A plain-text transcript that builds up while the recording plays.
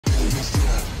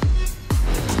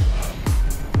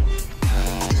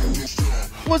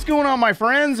What's going on, my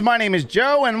friends? My name is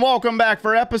Joe, and welcome back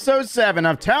for episode 7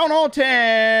 of Town Hall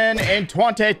 10 in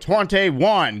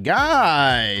 2021.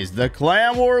 Guys, the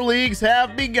Clan War Leagues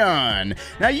have begun.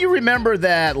 Now, you remember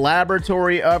that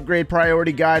laboratory upgrade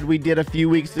priority guide we did a few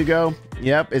weeks ago?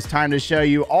 Yep, it's time to show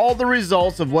you all the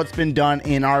results of what's been done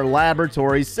in our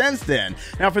laboratories since then.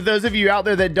 Now, for those of you out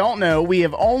there that don't know, we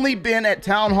have only been at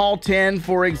Town Hall 10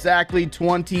 for exactly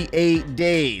 28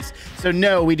 days. So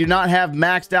no, we do not have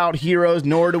maxed out heroes,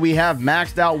 nor do we have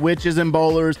maxed out witches and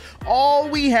bowlers. All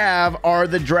we have are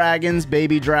the dragons,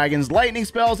 baby dragons, lightning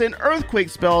spells, and earthquake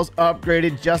spells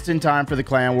upgraded just in time for the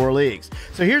Clan War Leagues.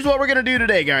 So here's what we're going to do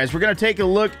today, guys. We're going to take a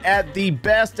look at the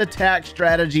best attack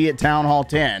strategy at Town Hall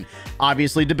 10.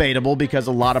 Obviously debatable because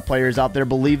a lot of players out there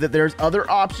believe that there's other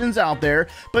options out there,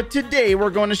 but today we're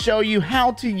going to show you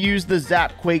how to use the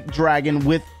Quake Dragon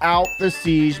without the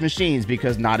siege machines,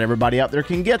 because not everybody out there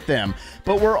can get them.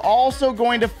 But we're also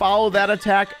going to follow that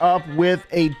attack up with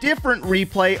a different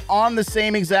replay on the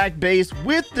same exact base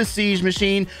with the siege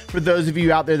machine for those of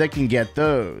you out there that can get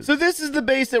those. So this is the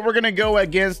base that we're going to go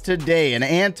against today, an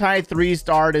anti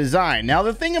 3-star design. Now,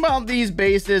 the thing about these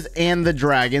bases and the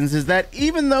dragons is that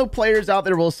even though players out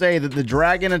there will say that the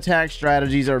dragon attack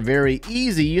strategies are very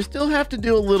easy, you still have to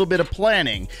do a little bit of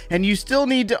planning, and you still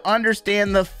need to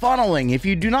understand the funneling. If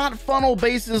you do not funnel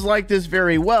bases like this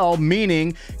very well,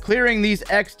 meaning clearing these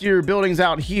exterior buildings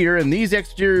out here and these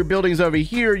exterior buildings over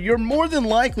here, you're more than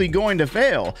likely going to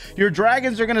fail. Your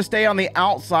dragons are going to stay on the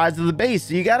outsides of the base,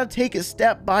 so you got to take it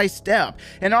step by step.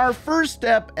 And our first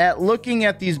step at looking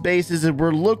at these bases is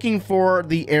we're looking for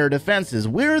the air defenses.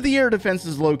 Where are the air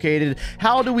defenses located?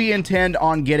 How do we intend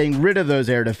on getting rid of those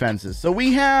air defenses? So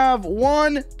we have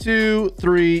 1, 2,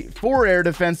 3, 4 air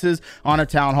defenses on a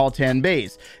Town Hall 10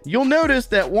 base. You'll notice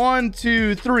that 1,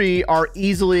 2, 3 are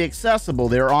easily accessible.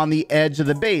 They're on the edge of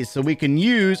the base, so we can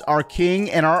use our king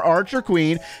and our archer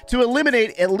queen to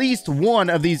eliminate at least one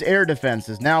of these air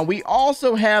defenses. Now, we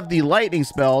also have the lightning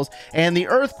spells and the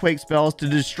earthquake spells to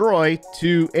destroy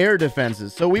 2 air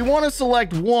defenses. So we want to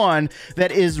select one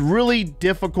that is really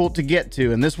difficult to get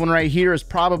to, and this one right here is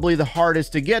probably the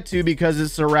hardest to get to because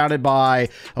it's surrounded by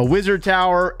a wizard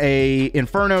tower, a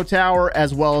inferno tower,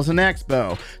 as well as an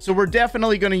expo. So we're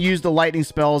definitely going to use the lightning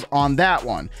spells on that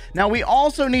one. Now, we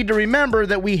also need to remember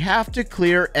that we have to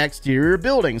clear exterior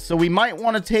buildings, so we might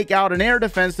want to take out an air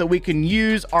defense that we can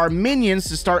use our minions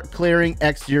to start clearing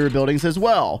exterior buildings as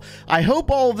well. I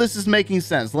hope all of this is making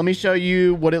sense. Let me show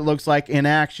you what it looks like in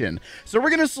action. So we're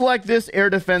going to select this air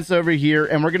defense over here,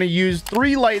 and we're going to use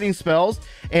 3 lightning spells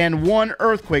and 1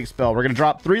 earthquake spell. We're going to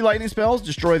drop 3 lightning spells,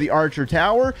 destroy the archer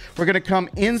tower. We're going to come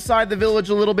inside the village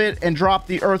a little bit and drop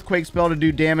the earthquake spell to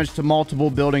do damage to multiple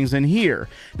buildings in here.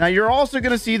 Now, you're also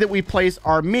going to see that we place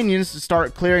our minions to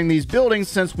start clearing these buildings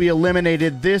since we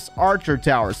eliminated this archer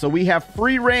tower. So we have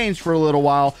free range for a little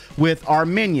while with our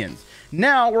minions.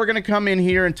 Now we're going to come in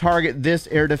here and target this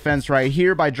air defense right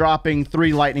here by dropping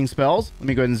 3 lightning spells. Let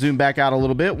me go ahead and zoom back out a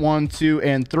little bit. 1, 2,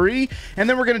 and 3. And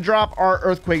then we're going to drop our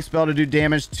earthquake spell to do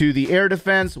damage to the air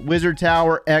defense, wizard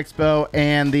tower, expo,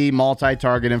 and the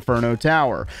multi-target inferno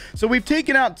tower. So we've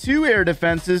taken out 2 air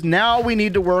defenses. Now we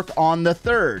need to work on the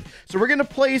 3rd. So we're going to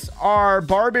place our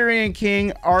barbarian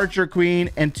king, archer queen,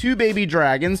 and 2 baby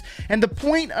dragons. And the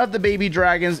point of the baby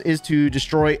dragons is to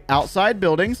destroy outside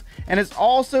buildings, and it's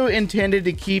also intended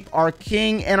to keep our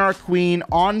king and our queen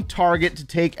on target to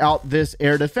take out this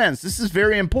air defense. This is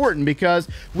very important because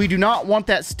we do not want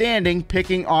that standing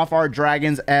picking off our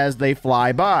dragons as they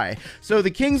fly by. So the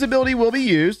king's ability will be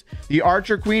used. The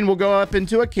archer queen will go up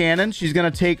into a cannon. She's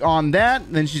going to take on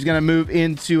that. Then she's going to move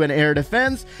into an air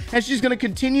defense, and she's going to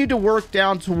continue to work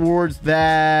down towards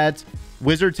that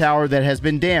wizard tower that has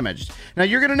been damaged. Now,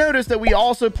 you're going to notice that we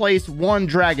also placed 1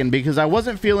 dragon because I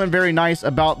wasn't feeling very nice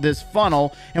about this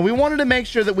funnel, and we wanted to make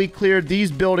sure that we cleared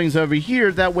these buildings over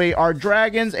here. That way our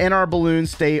dragons and our balloons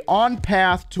stay on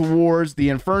path towards the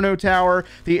inferno tower,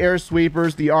 the air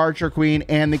sweepers, the archer queen,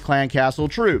 and the clan castle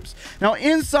troops. Now,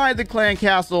 inside the clan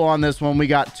castle on this one, we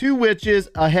got 2 witches,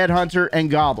 a headhunter,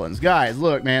 and goblins. Guys,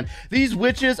 look, man, these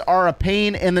witches are a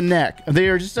pain in the neck. They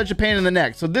are just such a pain in the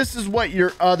neck. So this is what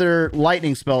your other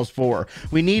lightning spells for.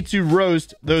 We need to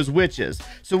roast those witches.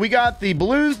 So we got the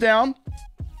balloons down.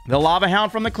 the Lava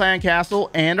Hound from the clan castle,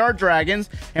 and our dragons,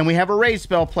 and we have a rage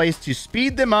spell placed to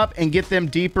speed them up and get them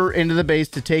deeper into the base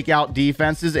to take out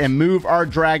defenses and move our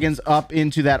dragons up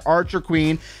into that archer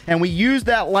queen, and we use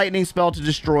that lightning spell to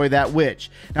destroy that witch.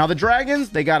 Now the dragons,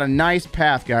 they got a nice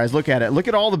path, guys. Look at it. Look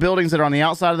at all the buildings that are on the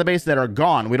outside of the base that are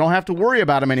gone. We don't have to worry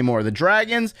about them anymore. The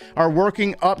dragons are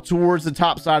working up towards the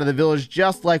top side of the village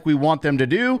just like we want them to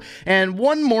do. And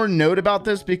one more note about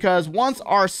this, because once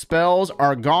our spells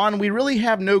are gone, we really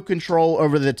have no control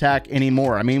over the attack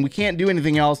anymore. I mean, we can't do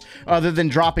anything else other than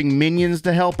dropping minions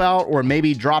to help out, or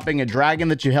maybe dropping a dragon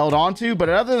that you held on to. But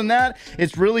other than that,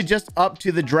 it's really just up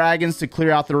to the dragons to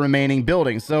clear out the remaining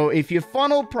buildings. So if you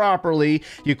funneled properly,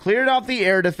 you cleared out the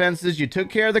air defenses, you took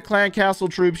care of the clan castle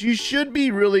troops, you should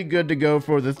be really good to go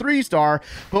for the 3-star.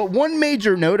 But one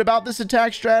major note about this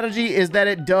attack strategy is that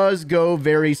it does go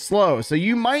very slow. So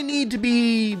you might need to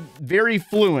be very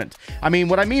fluent. I mean,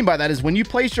 what I mean by that is when you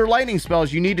place your lightning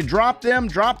spells, you need to drop them,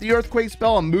 drop the earthquake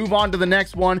spell, and move on to the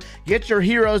next one. Get your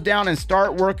heroes down and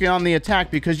start working on the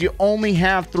attack, because you only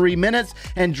have 3 minutes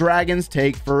and dragons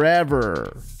take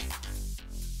forever.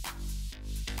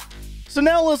 So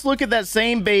now let's look at that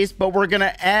same base, but we're going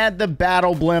to add the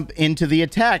Battle Blimp into the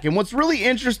attack. And what's really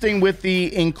interesting with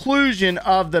the inclusion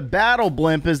of the Battle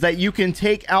Blimp is that you can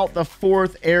take out the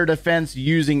 4th air defense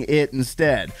using it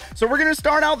instead. So we're going to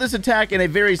start out this attack in a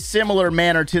very similar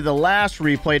manner to the last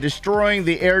replay, destroying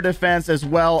the air defense as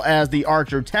well as the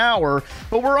archer tower.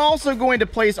 But we're also going to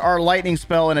place our lightning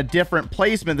spell in a different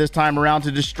placement this time around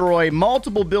to destroy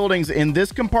multiple buildings in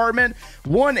this compartment,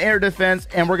 1 air defense,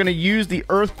 and we're going to use the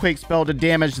earthquake spell to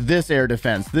damage this air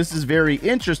defense. This is very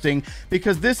interesting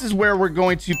because this is where we're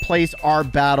going to place our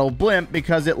Battle Blimp,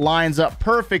 because it lines up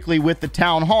perfectly with the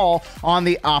town hall on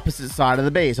the opposite side of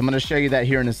the base. I'm going to show you that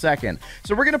here in a second.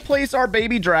 So we're going to place our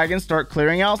baby dragon, start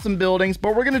clearing out some buildings,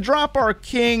 but we're going to drop our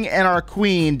king and our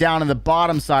queen down in the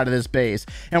bottom side of this base,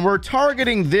 and we're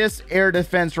targeting this air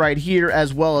defense right here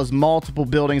as well as multiple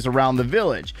buildings around the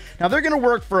village. Now they're going to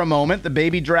work for a moment. The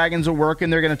baby dragons are working.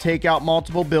 They're going to take out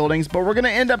multiple buildings, but we're going to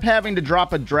end up having to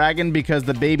drop a dragon because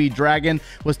the baby dragon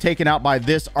was taken out by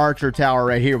this archer tower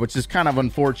right here, which is kind of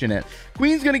unfortunate.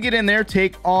 Queen's going to get in there,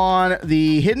 take on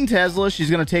the hidden Tesla. She's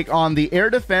going to take on the air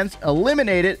defense,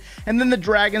 eliminate it, and then the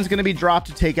dragon's going to be dropped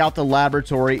to take out the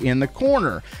laboratory in the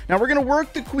corner. Now we're going to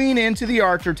work the queen into the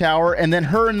archer tower, and then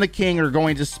her and the king are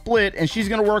going to split, and she's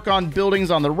going to work on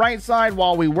buildings on the right side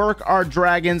while we work our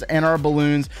dragons and our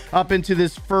balloons up into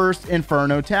this first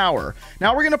inferno tower.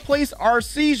 Now we're going to place our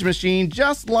siege machine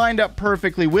just lined up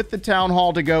perfectly with the town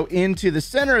hall to go into the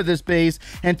center of this base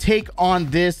and take on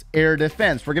this air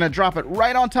defense. We're going to drop it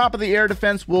right on top of the air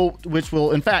defense, which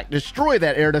will in fact destroy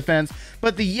that air defense,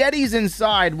 but the Yetis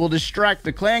inside will distract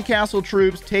the clan castle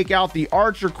troops, take out the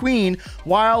archer queen,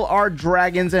 while our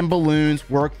dragons and balloons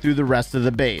work through the rest of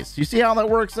the base. You see how that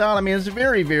works out? I mean, it's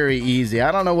very, very easy.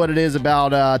 I don't know what it is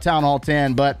about Town Hall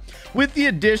 10, but with the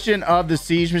addition of the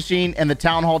siege machine and the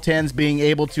Town Hall 10s being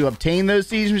able to obtain those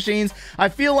siege machines, I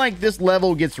feel like this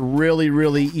level gets really,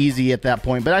 really easy at that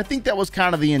point. But I think that was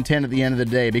kind of the intent at the end of the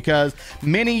day, because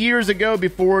many years ago,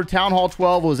 before Town Hall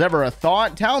 12 was ever a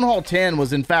thought, Town Hall 10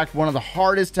 was in fact one of the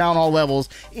hardest Town Hall levels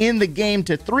in the game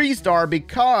to 3-star,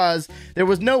 because there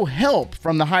was no help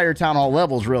from the higher Town Hall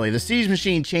levels, really. The siege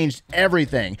machine changed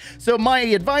everything. So my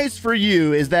advice for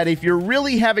you is that if you're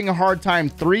really having a hard time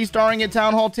 3-starring at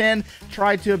Town Hall 10,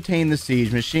 try to obtain the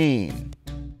siege machine.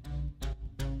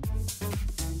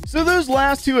 So those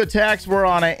last 2 attacks were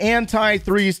on an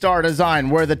anti-3-star design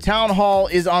where the town hall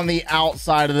is on the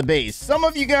outside of the base. Some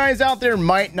of you guys out there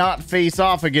might not face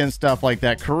off against stuff like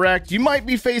that, correct? You might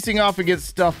be facing off against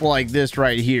stuff like this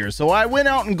right here. So I went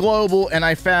out in global and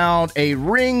I found a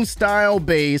ring style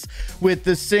base with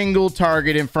the single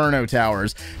target inferno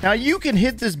towers. Now you can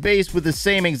hit this base with the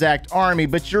same exact army,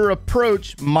 but your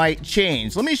approach might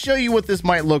change. Let me show you what this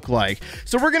might look like.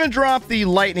 So we're going to drop the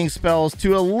lightning spells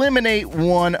to eliminate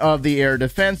one of the air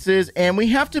defenses, and we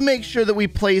have to make sure that we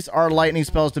place our lightning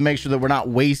spells to make sure that we're not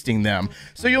wasting them.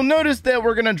 So you'll notice that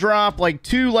we're going to drop like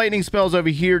 2 lightning spells over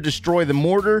here, destroy the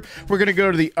mortar. We're going to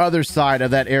go to the other side of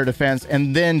that air defense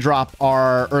and then drop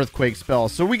our earthquake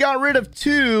spells. So we got rid of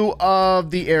 2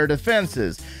 of the air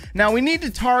defenses. Now we need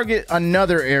to target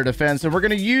another air defense, and we're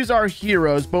going to use our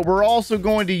heroes, but we're also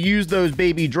going to use those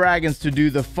baby dragons to do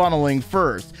the funneling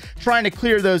first, trying to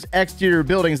clear those exterior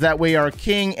buildings. That way our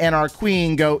king and our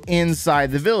queen go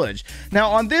inside the village. Now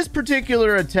on this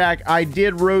particular attack, I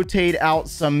did rotate out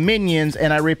some minions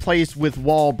and I replaced with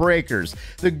wall breakers.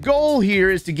 The goal here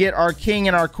is to get our king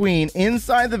and our queen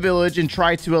inside the village and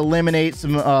try to eliminate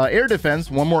some air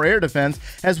defense, 1 more air defense,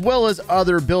 as well as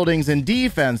other buildings and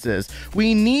defenses.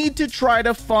 We need need to try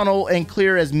to funnel and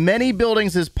clear as many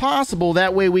buildings as possible.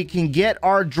 That way we can get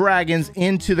our dragons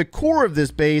into the core of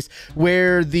this base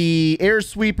where the air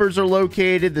sweepers are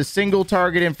located, the single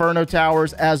target inferno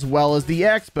towers, as well as the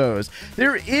expos.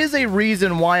 There is a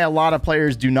reason why a lot of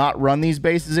players do not run these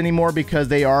bases anymore, because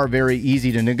they are very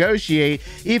easy to negotiate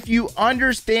if you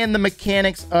understand the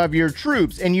mechanics of your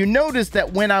troops. And you notice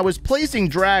that when I was placing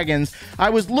dragons, I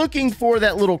was looking for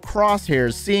that little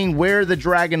crosshairs, seeing where the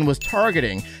dragon was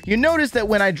targeting. You notice that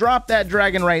when I drop that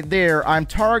dragon right there, I'm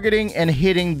targeting and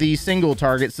hitting the single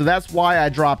target. So that's why I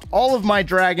dropped all of my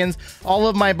dragons, all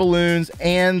of my balloons,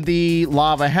 and the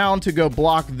lava hound to go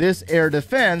block this air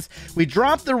defense. We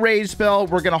drop the rage spell.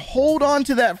 We're going to hold on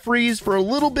to that freeze for a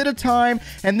little bit of time,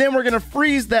 and then we're going to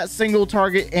freeze that single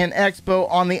target and expo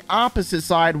on the opposite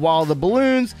side while the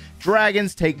balloons,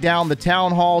 dragons take down the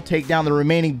town hall, take down the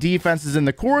remaining defenses in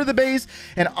the core of the base.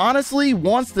 And honestly,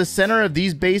 once the center of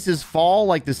these bases fall,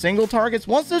 like the single targets,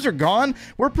 once those are gone,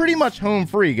 we're pretty much home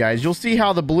free, guys. You'll see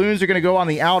how the balloons are going to go on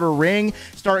the outer ring,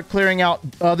 start clearing out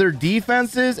other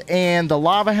defenses, and the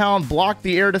lava hound blocked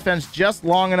the air defense just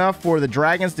long enough for the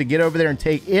dragons to get over there and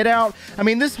take it out. I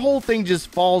mean, this whole thing just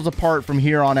falls apart from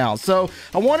here on out. So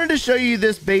I wanted to show you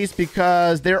this base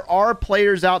because there are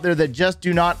players out there that just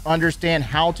do not understand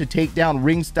how to take down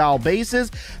ring style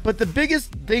bases. But the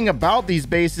biggest thing about these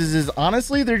bases is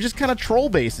honestly they're just kind of troll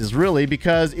bases, really,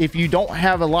 because if you don't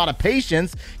have a lot of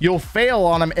patience, you'll fail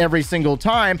on them every single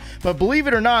time. But believe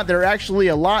it or not, they're actually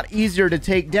a lot easier to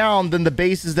take down than the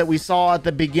bases that we saw at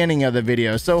the beginning of the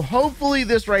video. So hopefully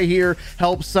this right here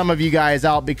helps some of you guys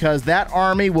out, because that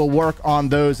army will work on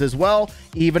those as well,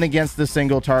 even against the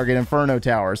single target inferno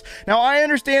towers. Now I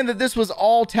understand that this was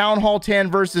all Town Hall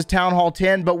 10 versus Town Hall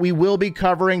 10, but we will be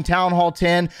covering Town Hall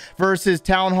 10 versus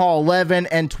Town Hall 11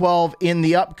 and 12 in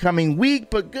the upcoming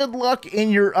week. But good luck in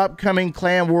your upcoming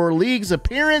Clan War Leagues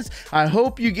appearance. I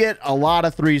hope you get a lot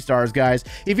of 3 stars, guys.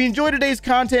 If you enjoyed today's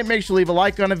content, make sure to leave a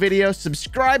like on the video,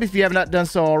 subscribe if you have not done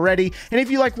so already, and if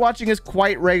you like watching us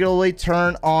quite regularly,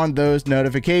 turn on those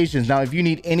notifications. Now if you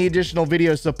need any additional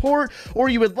video support, or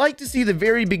you would like to see the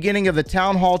very beginning of the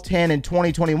Town Hall 10 in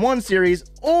 2021 series,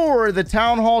 or the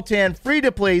Town Hall 10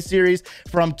 free-to-play series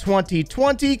from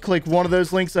 2020, click one of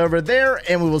those links over there,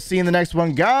 and we will see you in the next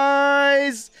one,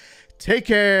 guys. Take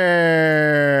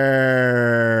care.